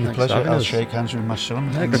 It's been a Thanks pleasure. for having I'll us. shake hands with my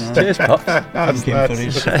son. Cheers, Pop. Thank him for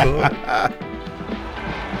his support.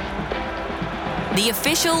 The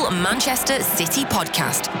official Manchester City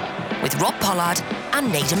podcast with Rob Pollard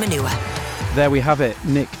and Nader Manua. There we have it,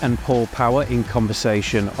 Nick and Paul Power in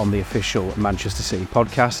conversation on the official Manchester City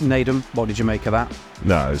podcast. Nader, what did you make of that?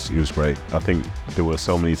 No, it was great. I think there were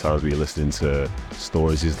so many times we were listening to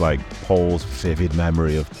stories. It's like Paul's vivid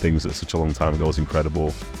memory of things at such a long time ago is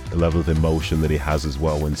incredible. The level of emotion that he has as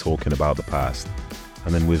well when talking about the past.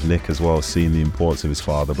 And then with Nick as well, seeing the importance of his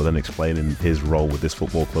father, but then explaining his role with this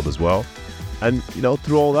football club as well. And,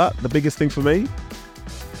 through all that, the biggest thing for me,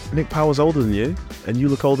 Nick Power's older than you, and you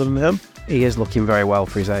look older than him. He is looking very well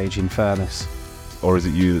for his age, in fairness. Or is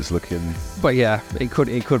it you that's looking... But yeah, it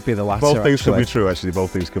could be the latter. Both things could actually. be true, actually.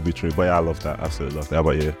 Both things could be true. But yeah, I love that. Absolutely love that. How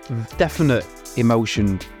about you? Definite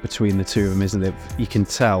emotion between the two of them, isn't it? You can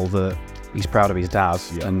tell that he's proud of his dad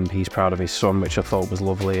and he's proud of his son, which I thought was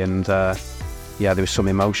lovely. And there was some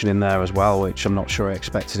emotion in there as well, which I'm not sure I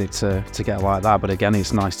expected it to get like that. But again,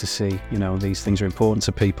 it's nice to see, these things are important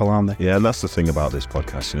to people, aren't they? Yeah, and that's the thing about this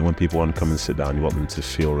podcast. When people want to come and sit down, you want them to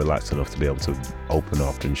feel relaxed enough to be able to open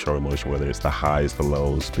up and show emotion, whether it's the highs, the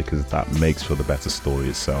lows, because that makes for the better story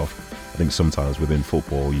itself. I think sometimes within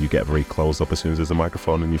football, you get very closed up as soon as there's a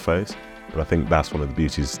microphone in your face. But I think that's one of the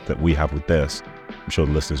beauties that we have with this. I'm sure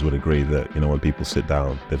the listeners would agree that, when people sit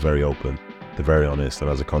down, they're very open, they're very honest,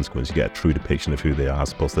 and as a consequence, you get a true depiction of who they are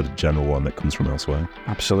as opposed to the general one that comes from elsewhere.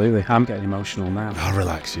 Absolutely. I'm getting emotional now. I'll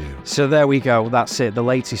relax you. So there we go. That's it. The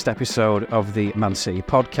latest episode of the Man City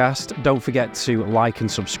podcast. Don't forget to like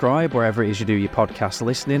and subscribe wherever it is you do your podcast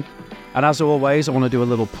listening. And as always, I want to do a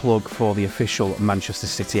little plug for the official Manchester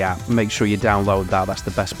City app. Make sure you download that. That's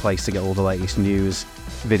the best place to get all the latest news,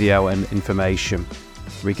 video and information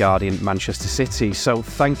regarding Manchester City. So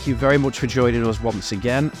thank you very much for joining us once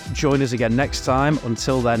again. Join us again next time.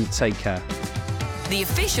 Until then, take care. The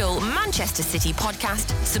official Manchester City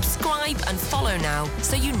podcast. Subscribe and follow now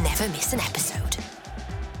so you never miss an episode.